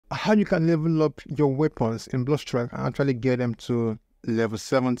how you can level up your weapons in bloodstrike and actually get them to level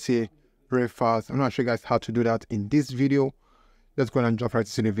 70 very fast. I'm not sure guys how to do that in this video. Let's go and jump right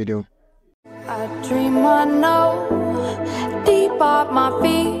into the video. I dream I know deep up my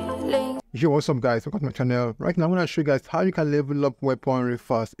feelings. Yo, what's up guys, welcome to my channel. Right now I'm going to show you guys how you can level up weapon very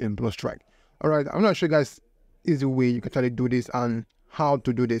fast in bloodstrike. Alright, I'm going to show you guys easy way you can actually do this and how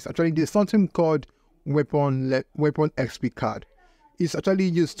to do this. Actually, there's something called weapon XP card. It's actually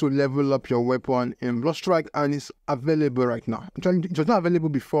used to level up your weapon in bloodstrike and it's available right now. Actually, it was not available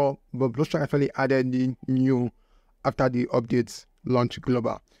before, but bloodstrike actually added the new after the updates launch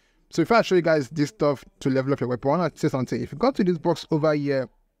global. So if I show you guys this stuff to level up your weapon, I want to say something. If you go to this box over here,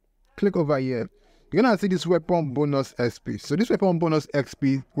 click over here, you're gonna see this weapon bonus XP. So this weapon bonus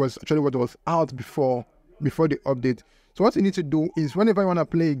XP was actually what was out before the update. So what you need to do is whenever you want to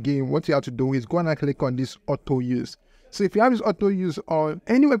play a game, what you have to do is go and click on this auto use. So if you have this auto use on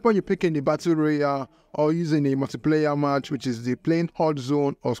any weapon you pick in the battle royale or using a multiplayer match, which is the plain hard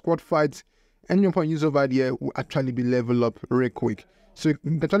zone or squad fights, any weapon used over there will actually be leveled up very quick. So you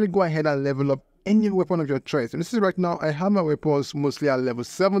can actually go ahead and level up any weapon of your choice. And this is right now, I have my weapons mostly at level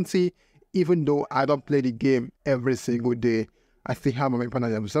 70, even though I don't play the game every single day. I still have my weapon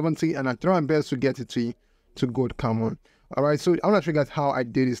at level 70 and I try my best to get it to gold common. Alright, so I'm gonna show you guys how I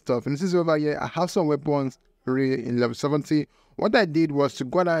did this stuff. And this is over here, I have some weapons really in level 70. What I did was to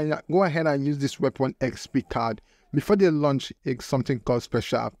go ahead and use this weapon XP card. Before they launch something called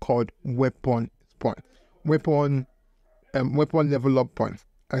special called weapon level up point,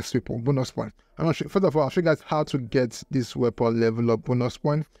 XP point, bonus point. I'm gonna show, first of all, I'll show you guys how to get this weapon level up bonus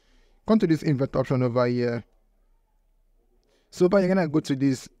point. Come to this invert option over here. So over here, you're gonna go to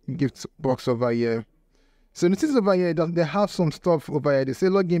this gift box over here. So this is over here, they have some stuff over here. They say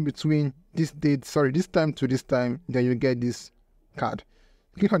log in between this time to this time, then you get this card.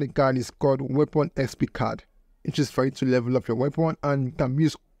 Click on the card, it's called weapon XP card, which is for you to level up your weapon and you can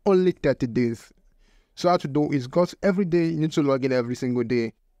use only 30 days. So how to do is because every day you need to log in every single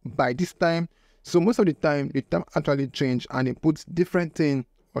day by this time. So most of the time actually change and it puts different thing,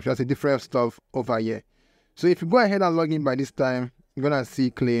 or should I say different stuff over here. So if you go ahead and log in by this time, you're gonna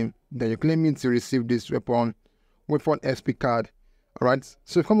see claim, then you claim it to receive this weapon XP card. Alright,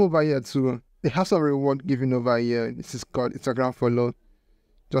 so come over here to, they have some reward given over here. This is called Instagram follow.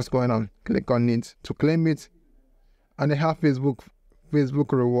 Just go ahead and click on it to claim it. And they have Facebook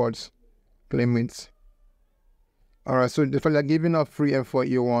rewards. Claim it. Alright, so they're giving up free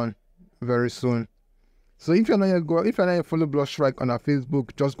M4E1 very soon. So if you're not yet follow bloodstrike on our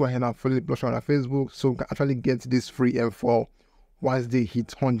Facebook, just go ahead and follow bloodstrike on our Facebook so you can actually get this free M4 once they hit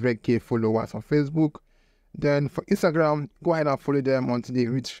 100k followers on Facebook. Then for Instagram, go ahead and follow them until they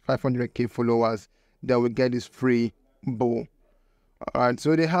reach 500k followers. They will get this free bow. Alright,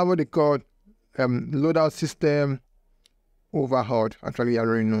 so they have what they call loadout system overhauled. Actually, I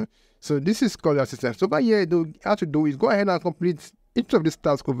already know. So this is called our system. So over here, what you have to do is go ahead and complete each of these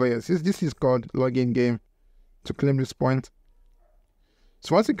tasks over here. This is called login game to claim this point.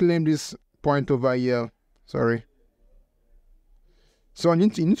 So once you claim this point over here, so you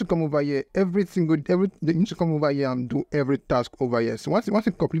need to come over here you need to come over here and do every task over here. So once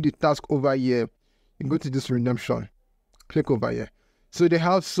you complete the task over here, you go to this redemption, click over here. So they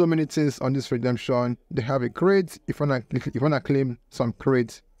have so many things on this redemption. They have a crate if you wanna claim some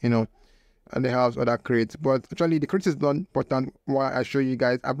crates, you know, and they have other crates. But actually the crate is not important. Why I show you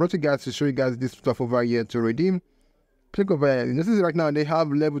guys, I brought you guys to show you guys this stuff over here to redeem. Click over here. And this is right now they have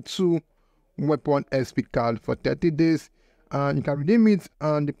level 2 weapon XP card for 30 days. And you can redeem it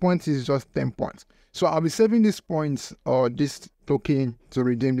and the points is just 10 points. So I'll be saving these points or this token to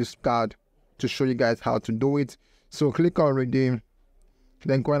redeem this card to show you guys how to do it. So click on redeem,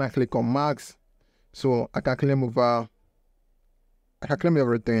 then go and click on max. So I can claim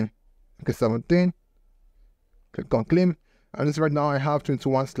everything. Okay, 17. Click on claim. And this right now I have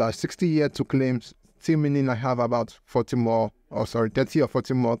 21/60 here to claim, still meaning I have about 30 or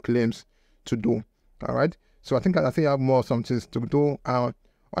 40 more claims to do. Alright. So I think I have more something to do. What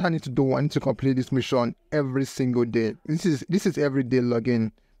I need to do, I need to complete this mission every single day. This is everyday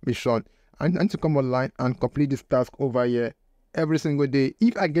login mission. I need to come online and complete this task over here every single day.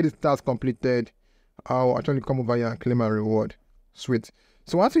 If I get this task completed, I'll actually come over here and claim my reward. Sweet.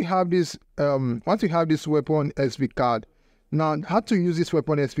 So once you have this weapon XP card, now how to use this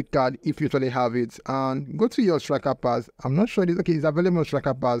weapon XP card if you actually have it, and go to your striker pass. I'm not sure it's available on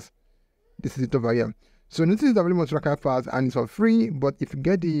striker pass. This is it over here. So this is the available tracker pass and it's for free, but if you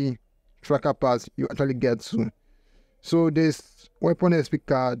get the tracker pass, you actually get soon. So this weapon XP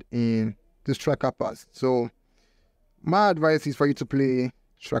card in this tracker pass. So my advice is for you to play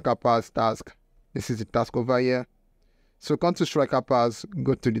striker pass task. This is the task over here. So come to striker pass,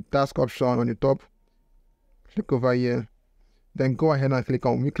 go to the task option on the top, click over here, then go ahead and click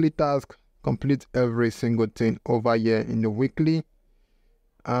on weekly task, complete every single thing over here in the weekly,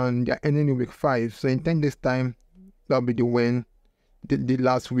 and you're ending in week 5. So in 10 days time, that'll be the when the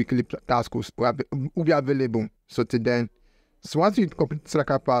last weekly task will be available. So to then, so once you complete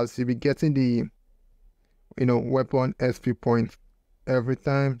striker pass, you'll be getting the weapon SP point every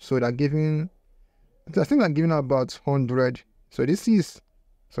time. So they're giving, I think they're giving about 100. So this is,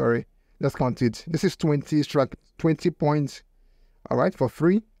 sorry, let's count it. This is 20 points, all right, for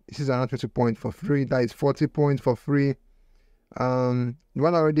free. This is another 20 points for free. That is 40 points for free. The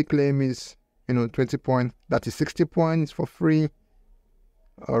one I already claim is 20 points. That is 60 points for free.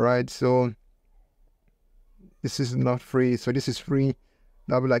 All right, so this is not free. So this is free.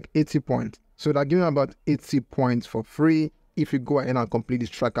 That'll be like 80 points. So they're giving about 80 points for free if you go ahead and complete this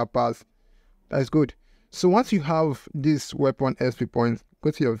striker pass. That's good. So once you have this weapon SP points,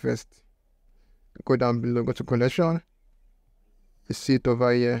 go to your vest. Go down below, go to collection. You see it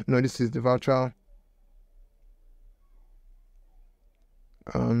over here. No, this is the voucher.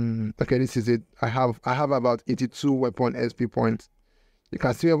 Okay, this is it. I have about 82 weapon SP points. You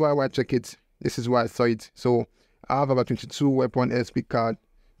can see why I check it. This is why I saw it. So I have about 22 weapon SP card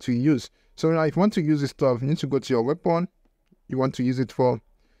to use. So now if you want to use this stuff, you need to go to your weapon you want to use it for.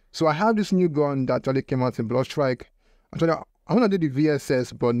 So I have this new gun that actually came out in bloodstrike. Actually, I want to do the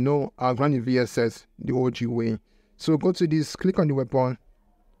VSS, but no, I'll run the VSS the OG way. So go to this, click on the weapon,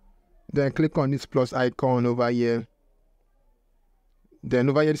 then click on this plus icon over here. Then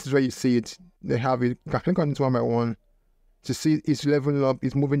over here, this is where you see it. They have it. You can click on it one by one to see it's leveling up.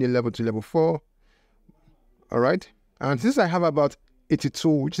 It's moving the level to level 4. All right. And since I have about 82,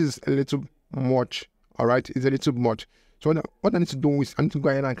 which is a little much. All right, it's a little much. So what I need to do is I need to go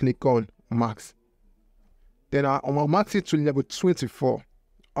ahead and click on max. Then I'll max it to level 24.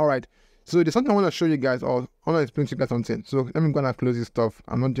 All right. So there's something I want to show you guys, or I want to explain to you guys something. So let me go and close this stuff.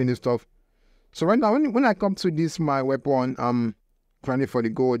 I'm not doing this stuff. So right now, when I come to this, my weapon, I'm grinding for the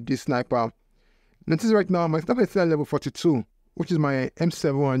gold, this sniper. Notice right now, my sniper is still at level 42, which is my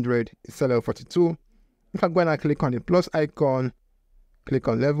M700. It's still level 42. If I go and click on the plus icon, click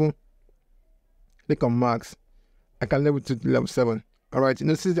on level, click on max, I can level to level 7. All right,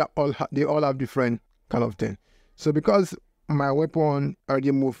 notice that they all have different kind of thing. So because my weapon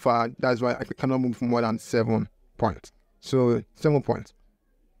already moved far, that's why I cannot move more than 7 points. So 7 points.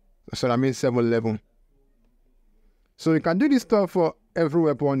 So that means 7 level. So you can do this stuff for every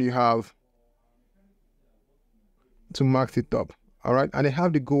weapon you have to max it up. All right, and they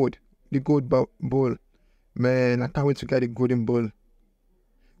have the gold bowl. Man, I can't wait to get the golden bowl.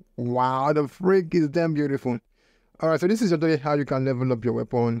 Wow, the freak is damn beautiful. All right, so this is just how you can level up your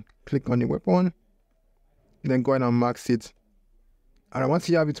weapon. Click on the weapon, then go ahead and max it. And once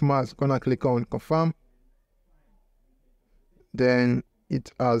you have it maxed, go and click on confirm. Then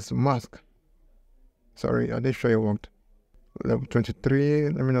it has mask. Sorry, I didn't show you it worked. Level 23.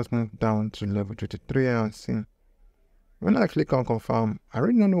 Let me just move down to level 23 and see. When I click on confirm, I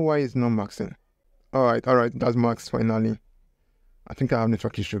really don't know why it's not maxing. Alright, that's maxed finally. I think I have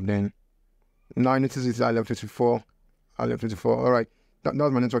network issue then. Now I notice it's at level 24. Alright, that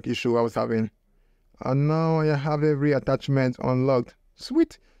was my network issue I was having. And now I have every attachment unlocked.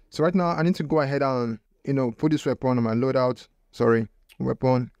 Sweet. So right now I need to go ahead and, put this weapon on my loadout. Sorry,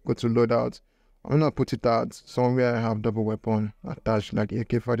 weapon, go to loadout. I'm gonna put it out somewhere I have double weapon attached, like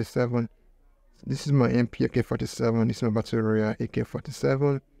AK-47. This is my MP AK-47. This is my battle royale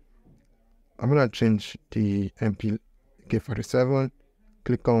AK-47. I'm gonna change the MP AK-47.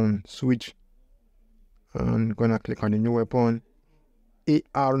 Click on switch. And I'm gonna click on the new weapon.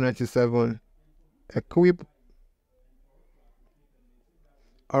 AR-97. Equip.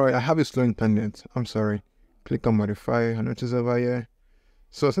 Alright, I have a slow internet. I'm sorry. Click on modify. I notice over here.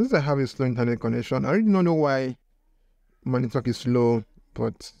 So since I have a slow internet connection, I really don't know why my network is slow,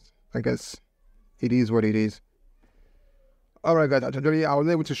 but I guess it is what it is. Alright guys, actually I was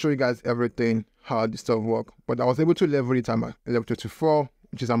able to show you guys everything, how this stuff works, but I was able to level it at level 24,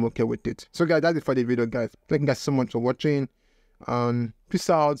 which is I'm okay with it. So guys, that's it for the video guys. Thank you guys so much for watching. Peace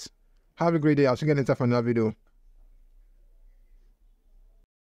out. Have a great day. I'll see you guys later for another video.